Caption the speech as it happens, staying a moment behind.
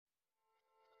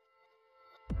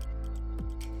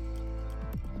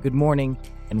Good morning,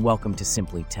 and welcome to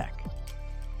Simply Tech.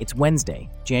 It's Wednesday,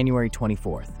 January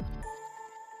 24th.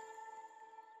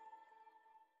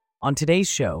 On today's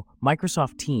show,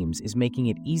 Microsoft Teams is making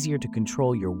it easier to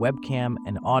control your webcam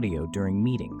and audio during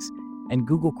meetings, and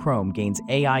Google Chrome gains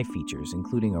AI features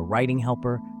including a writing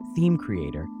helper, theme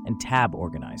creator, and tab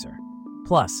organizer.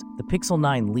 Plus, the Pixel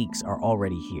 9 leaks are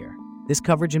already here. This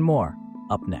coverage and more,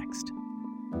 up next.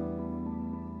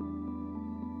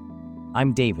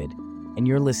 I'm David, and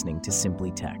you're listening to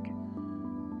Simply Tech.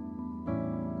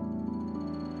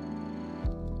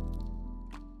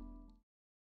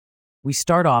 We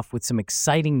start off with some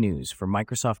exciting news for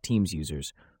Microsoft Teams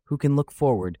users who can look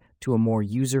forward to a more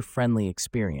user-friendly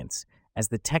experience as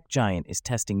the tech giant is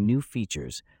testing new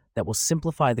features that will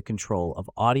simplify the control of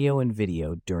audio and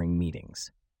video during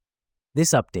meetings.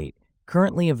 This update,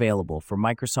 currently available for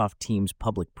Microsoft Teams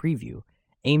public preview,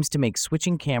 aims to make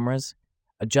switching cameras,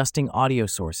 adjusting audio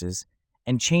sources,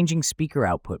 and changing speaker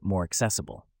output more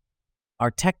accessible.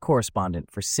 Our tech correspondent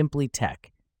for Simply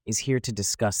Tech is here to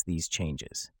discuss these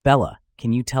changes. Bella,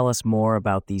 can you tell us more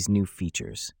about these new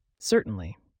features?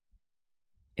 Certainly.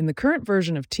 In the current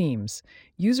version of Teams,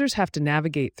 users have to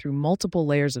navigate through multiple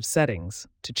layers of settings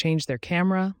to change their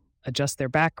camera, adjust their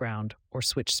background, or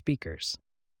switch speakers.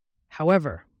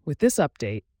 However, with this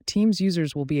update, Teams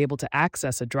users will be able to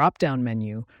access a drop-down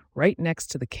menu right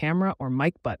next to the camera or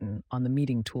mic button on the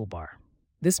meeting toolbar.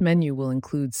 This menu will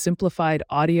include simplified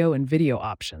audio and video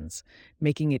options,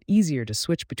 making it easier to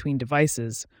switch between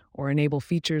devices or enable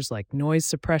features like noise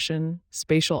suppression,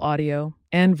 spatial audio,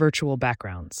 and virtual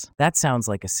backgrounds. That sounds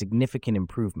like a significant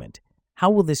improvement.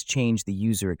 How will this change the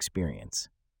user experience?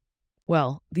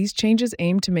 Well, these changes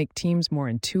aim to make Teams more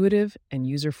intuitive and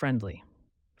user-friendly.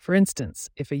 For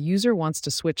instance, if a user wants to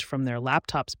switch from their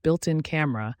laptop's built-in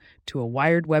camera to a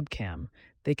wired webcam,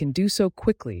 they can do so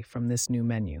quickly from this new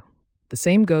menu. The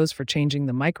same goes for changing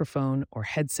the microphone or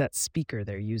headset speaker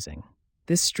they're using.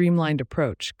 This streamlined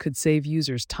approach could save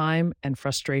users time and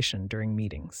frustration during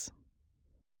meetings.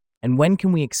 And when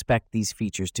can we expect these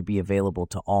features to be available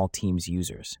to all Teams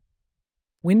users?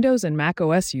 Windows and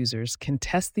macOS users can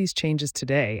test these changes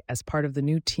today as part of the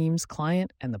new Teams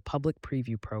client and the public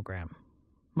preview program.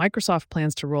 Microsoft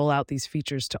plans to roll out these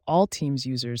features to all Teams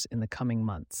users in the coming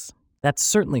months. That's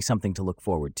certainly something to look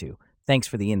forward to. Thanks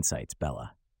for the insights,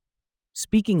 Bella.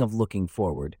 Speaking of looking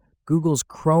forward, Google's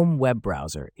Chrome web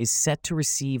browser is set to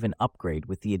receive an upgrade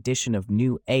with the addition of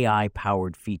new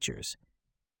AI-powered features.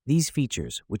 These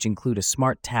features, which include a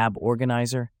smart tab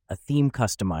organizer, a theme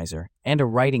customizer, and a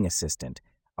writing assistant,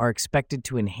 are expected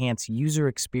to enhance user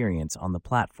experience on the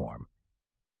platform.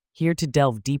 Here to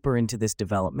delve deeper into this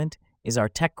development is our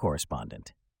tech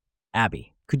correspondent.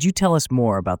 Abby, could you tell us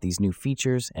more about these new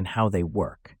features and how they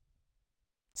work?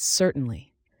 Certainly.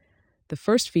 The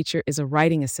first feature is a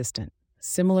writing assistant,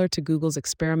 similar to Google's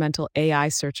experimental AI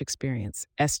search experience,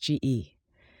 SGE.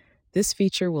 This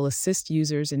feature will assist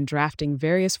users in drafting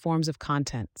various forms of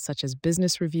content, such as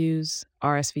business reviews,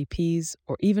 RSVPs,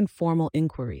 or even formal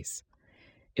inquiries.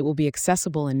 It will be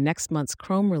accessible in next month's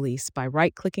Chrome release by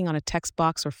right-clicking on a text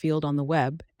box or field on the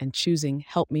web and choosing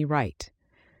Help Me Write.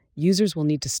 Users will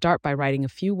need to start by writing a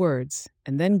few words,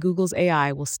 and then Google's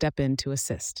AI will step in to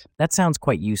assist. That sounds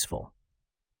quite useful.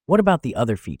 What about the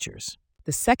other features?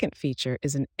 The second feature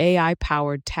is an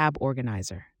AI-powered tab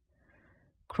organizer.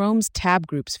 Chrome's Tab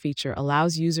Groups feature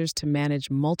allows users to manage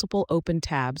multiple open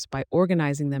tabs by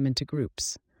organizing them into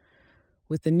groups.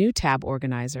 With the new tab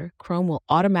organizer, Chrome will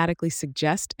automatically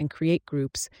suggest and create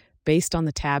groups based on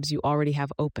the tabs you already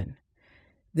have open.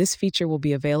 This feature will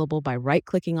be available by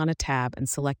right-clicking on a tab and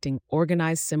selecting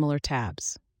Organize Similar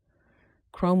Tabs.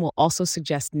 Chrome will also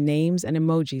suggest names and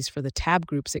emojis for the tab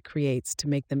groups it creates to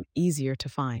make them easier to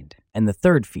find. And the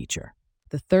third feature?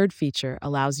 The third feature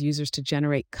allows users to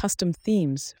generate custom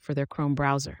themes for their Chrome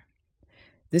browser.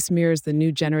 This mirrors the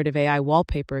new generative AI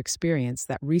wallpaper experience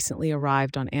that recently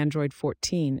arrived on Android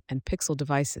 14 and Pixel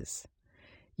devices.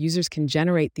 Users can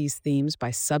generate these themes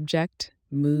by subject,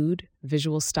 mood,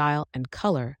 visual style, and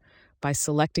color by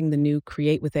selecting the new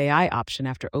Create with AI option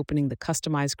after opening the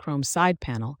Customize Chrome side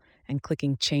panel and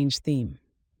clicking Change Theme.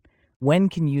 When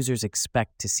can users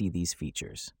expect to see these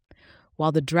features?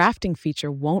 While the drafting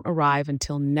feature won't arrive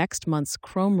until next month's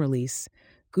Chrome release,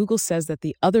 Google says that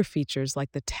the other features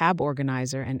like the tab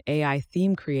organizer and AI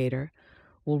theme creator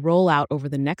will roll out over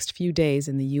the next few days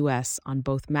in the US on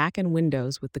both Mac and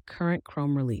Windows with the current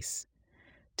Chrome release.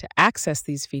 To access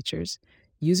these features,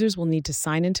 users will need to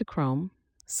sign into Chrome,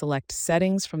 select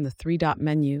Settings from the three-dot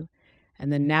menu,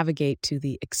 and then navigate to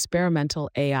the Experimental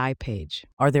AI page.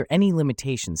 Are there any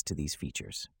limitations to these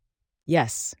features?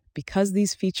 Yes, because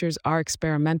these features are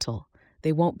experimental,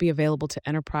 they won't be available to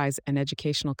enterprise and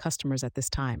educational customers at this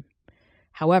time.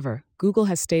 However, Google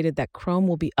has stated that Chrome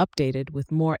will be updated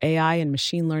with more AI and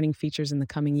machine learning features in the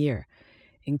coming year,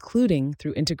 including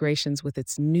through integrations with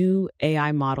its new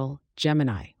AI model,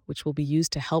 Gemini, which will be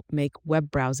used to help make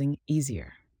web browsing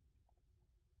easier.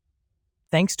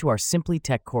 Thanks to our Simply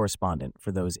Tech correspondent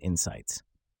for those insights.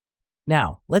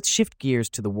 Now, let's shift gears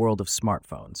to the world of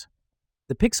smartphones.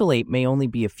 The Pixel 8 may only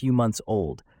be a few months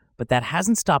old, but that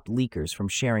hasn't stopped leakers from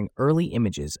sharing early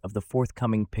images of the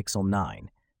forthcoming Pixel 9.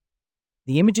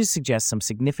 The images suggest some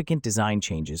significant design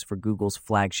changes for Google's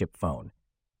flagship phone.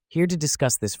 Here to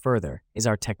discuss this further is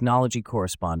our technology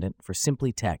correspondent for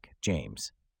Simply Tech,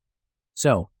 James.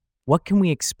 So, what can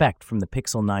we expect from the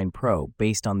Pixel 9 Pro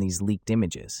based on these leaked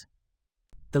images?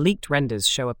 The leaked renders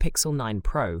show a Pixel 9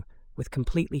 Pro with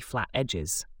completely flat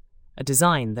edges, a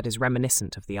design that is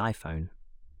reminiscent of the iPhone.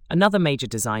 Another major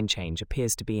design change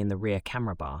appears to be in the rear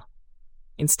camera bar.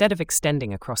 Instead of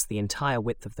extending across the entire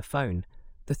width of the phone,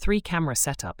 the three-camera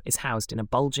setup is housed in a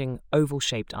bulging,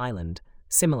 oval-shaped island,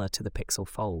 similar to the Pixel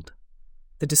Fold.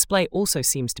 The display also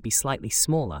seems to be slightly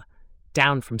smaller,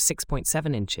 down from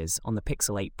 6.7 inches on the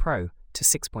Pixel 8 Pro to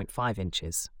 6.5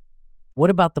 inches. What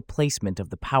about the placement of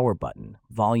the power button,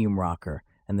 volume rocker,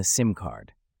 and the SIM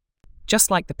card?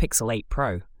 Just like the Pixel 8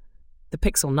 Pro, the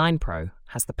Pixel 9 Pro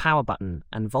has the power button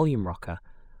and volume rocker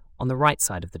on the right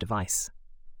side of the device.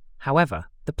 However,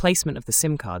 the placement of the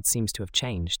SIM card seems to have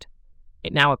changed.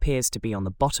 It now appears to be on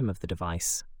the bottom of the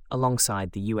device,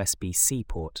 alongside the USB-C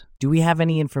port. Do we have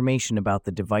any information about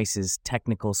the device's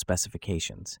technical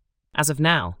specifications? As of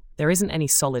now, there isn't any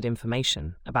solid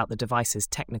information about the device's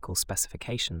technical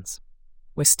specifications.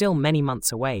 We're still many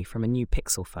months away from a new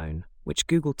Pixel phone, which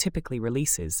Google typically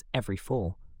releases every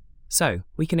fall. So,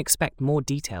 we can expect more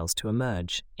details to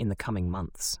emerge in the coming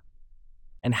months.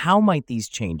 And how might these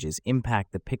changes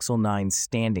impact the Pixel 9's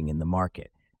standing in the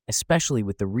market, especially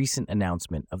with the recent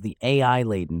announcement of the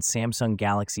AI-laden Samsung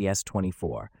Galaxy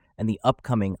S24 and the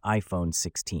upcoming iPhone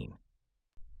 16?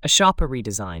 A sharper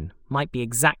redesign might be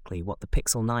exactly what the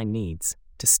Pixel 9 needs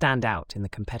to stand out in the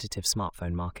competitive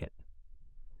smartphone market.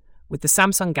 With the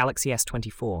Samsung Galaxy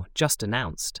S24 just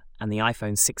announced and the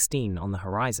iPhone 16 on the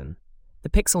horizon, the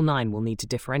Pixel 9 will need to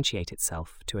differentiate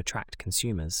itself to attract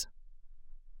consumers.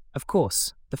 Of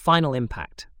course, the final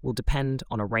impact will depend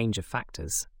on a range of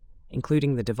factors,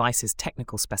 including the device's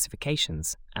technical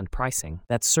specifications and pricing.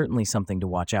 That's certainly something to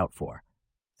watch out for.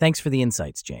 Thanks for the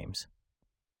insights, James.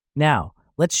 Now,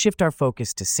 let's shift our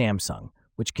focus to Samsung,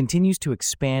 which continues to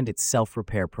expand its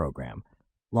self-repair program,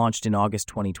 launched in August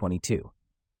 2022.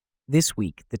 This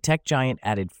week, the tech giant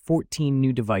added 14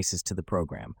 new devices to the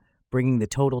program, bringing the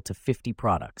total to 50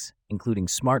 products, including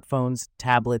smartphones,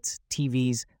 tablets,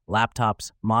 TVs,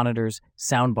 laptops, monitors,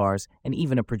 soundbars, and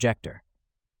even a projector.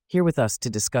 Here with us to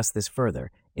discuss this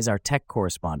further is our tech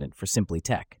correspondent for Simply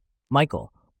Tech.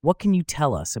 Michael, what can you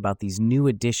tell us about these new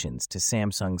additions to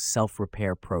Samsung's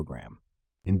self-repair program?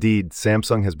 Indeed,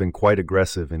 Samsung has been quite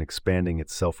aggressive in expanding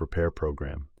its self-repair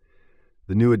program.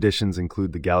 The new additions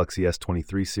include the Galaxy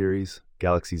S23 series,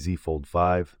 Galaxy Z Fold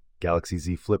 5, Galaxy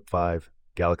Z Flip 5,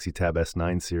 Galaxy Tab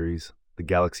S9 series, the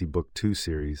Galaxy Book 2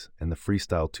 series, and the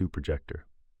Freestyle 2 projector.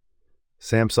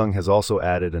 Samsung has also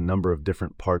added a number of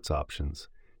different parts options,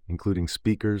 including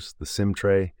speakers, the SIM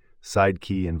tray, side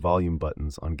key and volume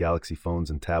buttons on Galaxy phones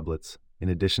and tablets, in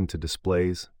addition to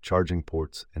displays, charging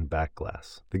ports, and back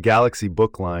glass. The Galaxy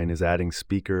Book line is adding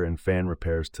speaker and fan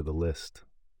repairs to the list.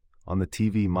 On the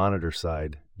TV monitor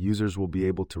side, users will be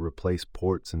able to replace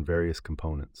ports and various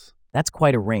components. That's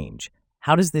quite a range.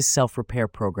 How does this self-repair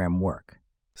program work?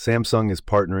 Samsung is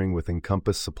partnering with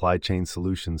Encompass Supply Chain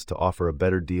Solutions to offer a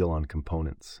better deal on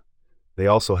components. They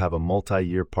also have a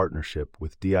multi-year partnership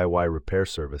with DIY repair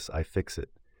service iFixit.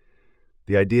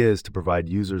 The idea is to provide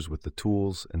users with the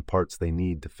tools and parts they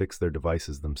need to fix their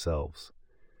devices themselves.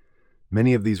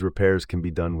 Many of these repairs can be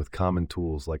done with common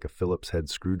tools like a Phillips head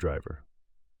screwdriver.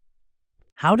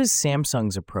 How does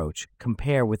Samsung's approach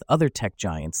compare with other tech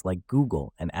giants like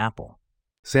Google and Apple?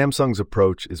 Samsung's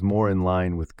approach is more in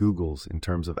line with Google's in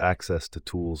terms of access to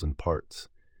tools and parts.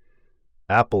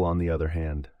 Apple, on the other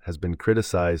hand, has been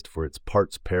criticized for its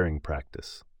parts pairing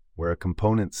practice, where a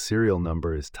component's serial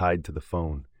number is tied to the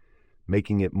phone,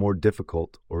 making it more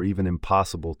difficult or even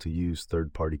impossible to use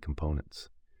third-party components.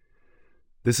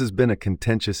 This has been a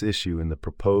contentious issue in the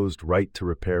proposed Right to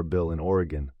Repair bill in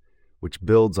Oregon, which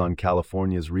builds on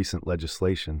California's recent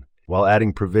legislation, while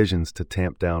adding provisions to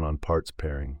tamp down on parts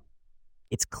pairing.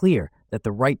 It's clear that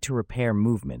the right to repair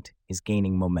movement is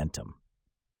gaining momentum.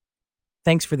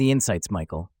 Thanks for the insights,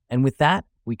 Michael. And with that,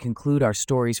 we conclude our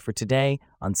stories for today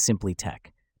on Simply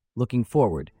Tech. Looking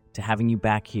forward to having you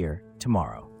back here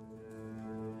tomorrow.